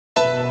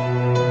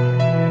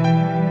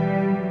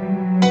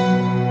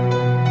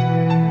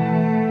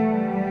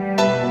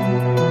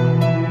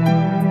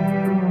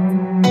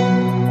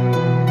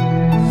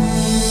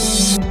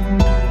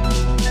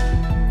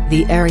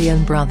The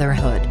Aryan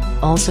Brotherhood,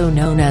 also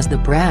known as the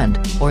Brand,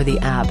 or the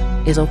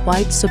AB, is a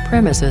white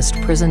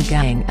supremacist prison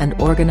gang and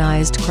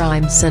organized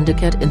crime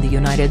syndicate in the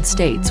United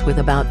States with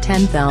about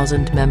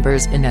 10,000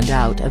 members in and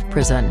out of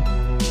prison.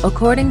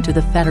 According to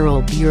the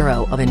Federal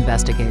Bureau of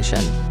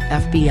Investigation,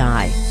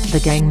 FBI,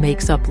 the gang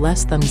makes up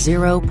less than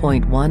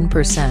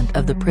 0.1%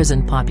 of the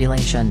prison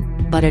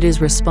population, but it is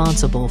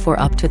responsible for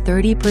up to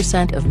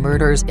 30% of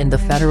murders in the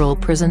federal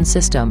prison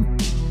system.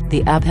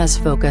 The AB has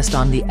focused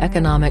on the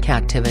economic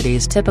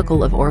activities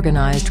typical of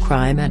organized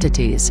crime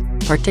entities,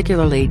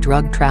 particularly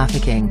drug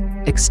trafficking,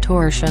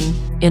 extortion,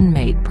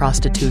 inmate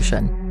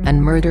prostitution,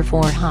 and murder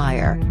for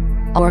hire.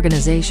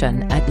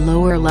 Organization at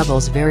lower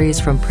levels varies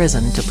from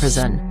prison to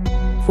prison.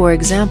 For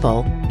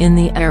example, in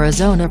the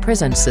Arizona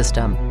prison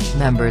system,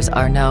 members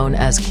are known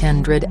as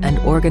kindred and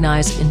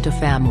organize into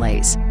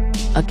families.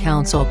 A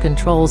council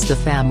controls the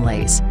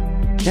families.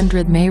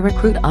 Kindred may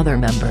recruit other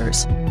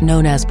members,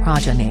 known as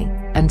progeny,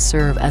 and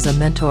serve as a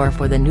mentor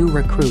for the new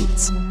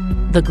recruits.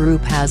 The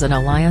group has an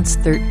Alliance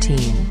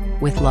 13,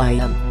 with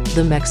Liam,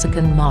 the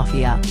Mexican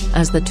Mafia,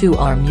 as the two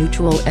are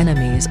mutual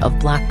enemies of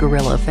Black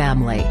Guerrilla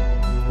family.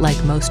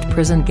 Like most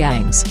prison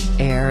gangs,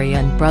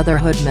 Aryan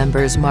Brotherhood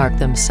members mark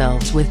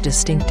themselves with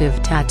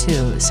distinctive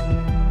tattoos.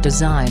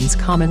 Designs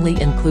commonly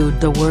include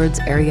the words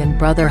Aryan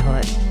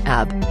Brotherhood,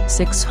 AB,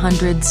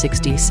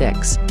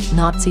 666,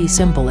 Nazi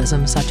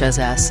symbolism such as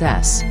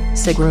SS,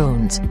 SIG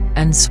runes,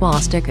 and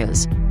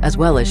swastikas, as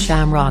well as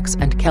shamrocks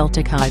and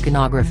Celtic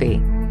iconography.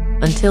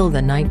 Until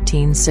the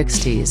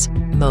 1960s,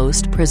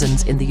 most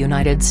prisons in the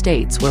United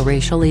States were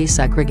racially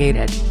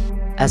segregated.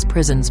 As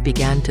prisons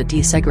began to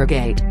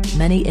desegregate,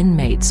 many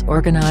inmates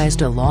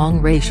organized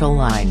along racial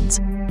lines.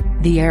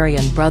 The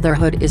Aryan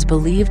Brotherhood is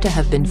believed to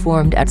have been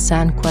formed at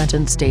San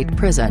Quentin State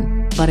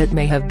Prison, but it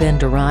may have been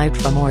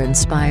derived from or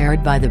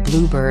inspired by the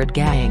Bluebird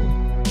Gang.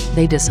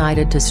 They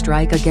decided to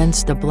strike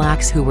against the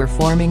blacks who were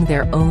forming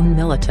their own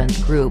militant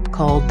group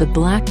called the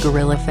Black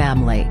Guerrilla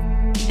Family.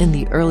 In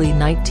the early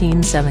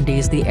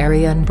 1970s, the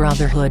Aryan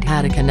Brotherhood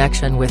had a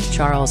connection with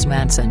Charles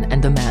Manson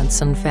and the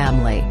Manson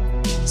family.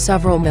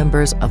 Several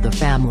members of the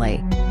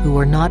family, who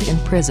were not in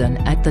prison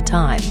at the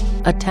time,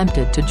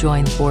 attempted to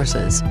join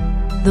forces.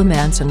 The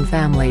Manson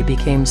family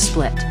became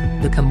split,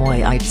 the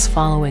Comoites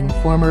following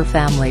former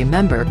family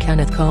member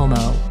Kenneth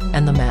Como,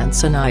 and the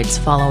Mansonites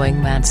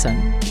following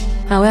Manson.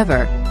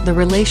 However, the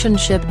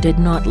relationship did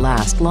not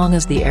last long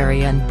as the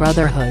Aryan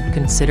Brotherhood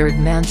considered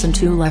Manson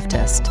too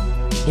leftist.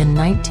 In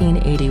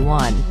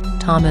 1981,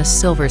 Thomas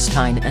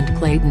Silverstein and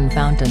Clayton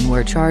Fountain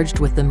were charged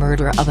with the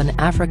murder of an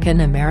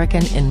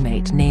African-American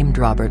inmate named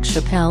Robert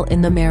Chappelle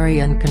in the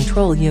Marion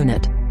Control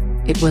Unit.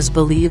 It was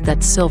believed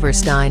that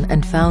Silverstein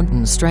and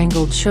Fountain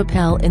strangled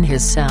Chappelle in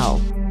his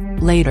cell.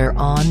 Later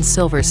on,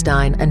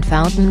 Silverstein and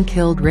Fountain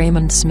killed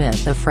Raymond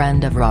Smith, a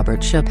friend of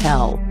Robert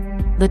Chappelle.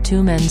 The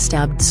two men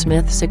stabbed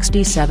Smith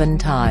 67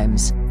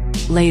 times.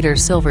 Later,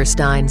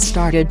 Silverstein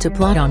started to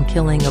plot on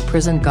killing a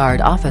prison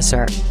guard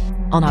officer.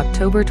 On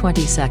October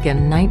 22,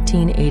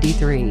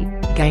 1983,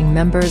 gang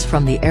members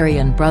from the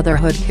Aryan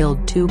Brotherhood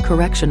killed two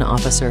correction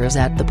officers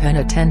at the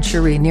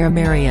penitentiary near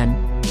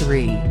Marion.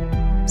 3.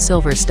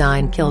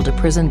 Silverstein killed a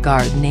prison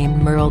guard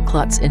named Merle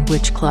Klutz, in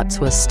which Klutz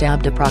was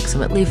stabbed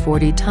approximately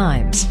 40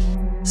 times.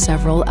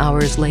 Several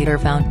hours later,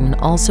 Fountain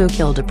also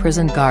killed a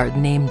prison guard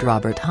named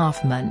Robert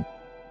Hoffman.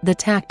 The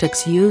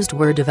tactics used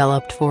were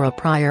developed for a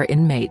prior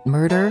inmate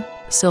murder.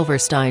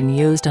 Silverstein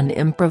used an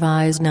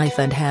improvised knife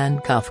and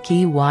handcuff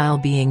key while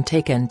being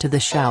taken to the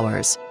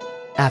showers.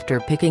 After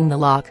picking the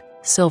lock,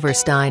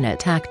 Silverstein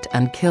attacked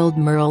and killed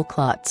Merle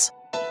Klutz.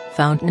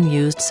 Fountain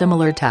used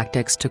similar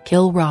tactics to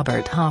kill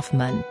Robert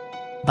Hoffman.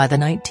 By the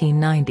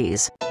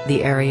 1990s,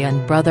 the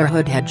Aryan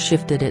Brotherhood had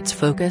shifted its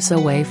focus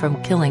away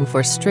from killing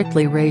for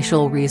strictly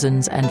racial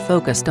reasons and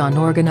focused on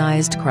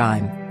organized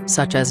crime,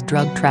 such as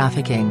drug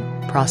trafficking,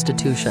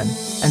 prostitution,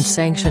 and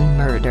sanctioned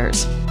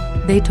murders.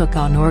 They took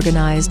on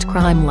organized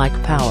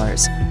crime-like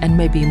powers, and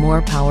may be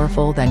more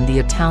powerful than the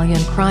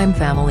Italian crime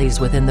families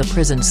within the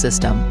prison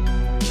system.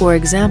 For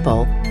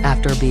example,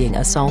 after being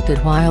assaulted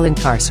while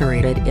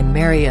incarcerated in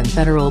Marion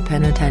Federal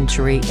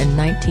Penitentiary in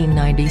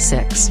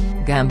 1996,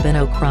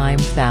 Gambino crime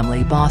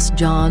family boss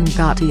John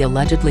Gotti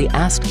allegedly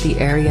asked the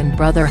Aryan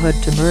Brotherhood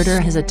to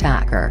murder his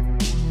attacker.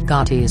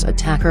 Gotti's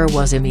attacker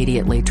was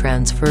immediately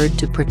transferred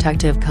to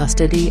protective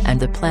custody and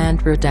the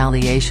planned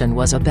retaliation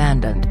was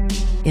abandoned.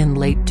 In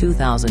late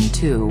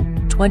 2002,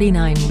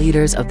 29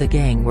 leaders of the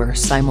gang were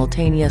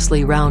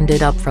simultaneously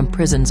rounded up from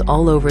prisons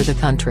all over the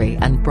country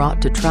and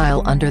brought to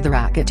trial under the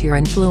Racketeer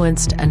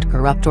Influenced and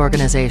Corrupt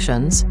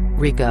Organizations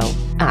 (RICO)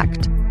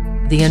 Act.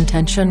 The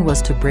intention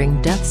was to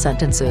bring death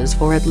sentences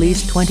for at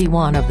least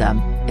 21 of them,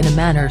 in a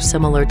manner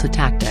similar to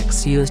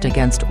tactics used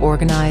against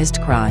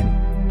organized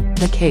crime.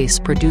 The case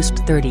produced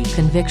 30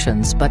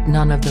 convictions, but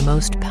none of the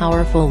most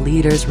powerful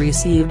leaders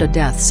received a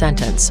death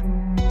sentence.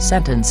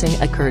 Sentencing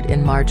occurred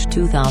in March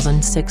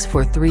 2006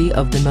 for 3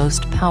 of the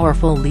most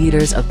powerful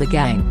leaders of the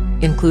gang,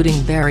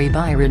 including Barry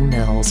Byron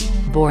Mills,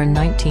 born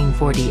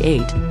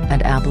 1948,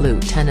 and AB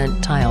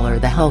Lieutenant Tyler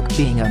the Hulk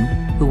Bingham,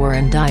 who were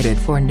indicted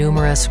for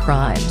numerous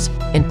crimes,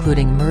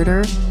 including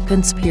murder,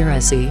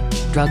 conspiracy,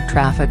 drug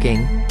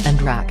trafficking, and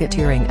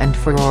racketeering, and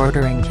for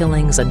ordering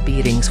killings and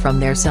beatings from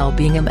their cell.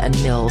 Bingham and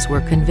Mills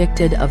were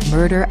convicted of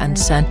murder and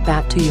sent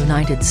back to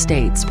United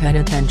States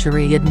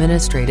Penitentiary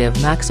Administrative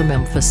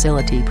Maximum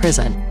Facility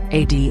Prison,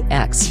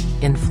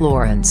 ADX, in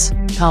Florence,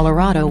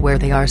 Colorado, where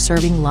they are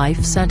serving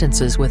life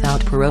sentences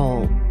without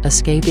parole,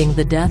 escaping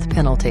the death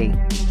penalty.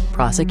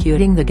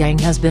 Prosecuting the gang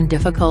has been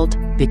difficult,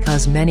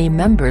 because many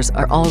members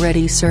are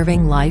already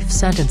serving life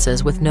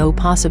sentences with no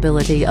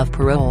possibility of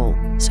parole,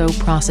 so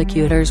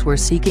prosecutors were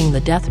seeking the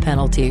death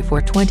penalty for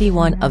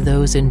 21 of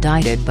those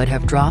indicted but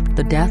have dropped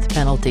the death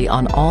penalty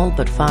on all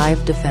but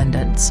 5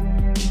 defendants.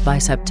 By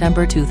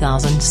September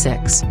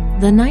 2006,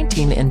 the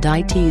 19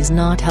 indictees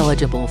not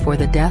eligible for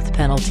the death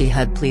penalty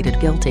had pleaded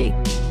guilty.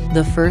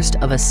 The first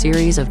of a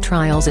series of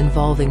trials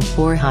involving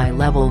 4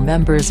 high-level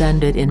members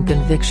ended in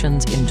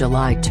convictions in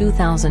July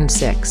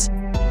 2006.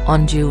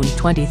 On June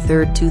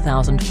 23,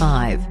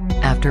 2005,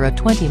 after a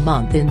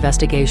 20-month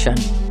investigation,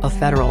 a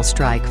federal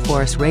strike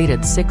force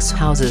raided 6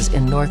 houses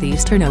in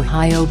northeastern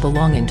Ohio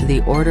belonging to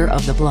the Order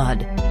of the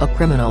Blood, a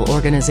criminal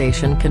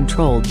organization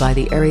controlled by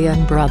the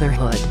Aryan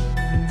Brotherhood.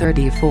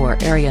 34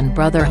 Aryan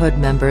Brotherhood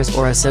members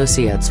or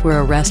associates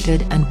were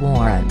arrested and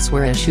warrants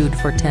were issued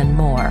for 10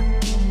 more.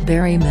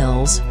 Barry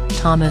Mills,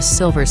 Thomas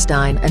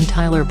Silverstein and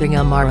Tyler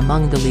Bingham are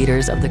among the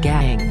leaders of the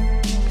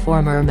gang.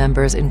 Former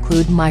members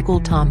include Michael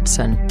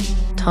Thompson.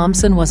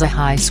 Thompson was a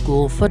high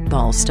school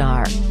football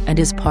star, and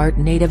is part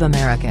Native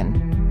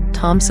American.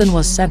 Thompson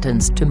was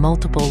sentenced to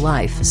multiple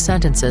life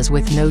sentences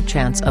with no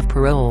chance of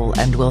parole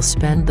and will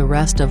spend the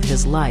rest of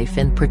his life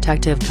in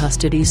protective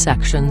custody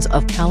sections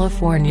of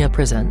California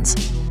prisons.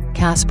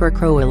 Casper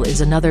Crowell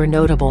is another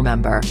notable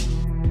member.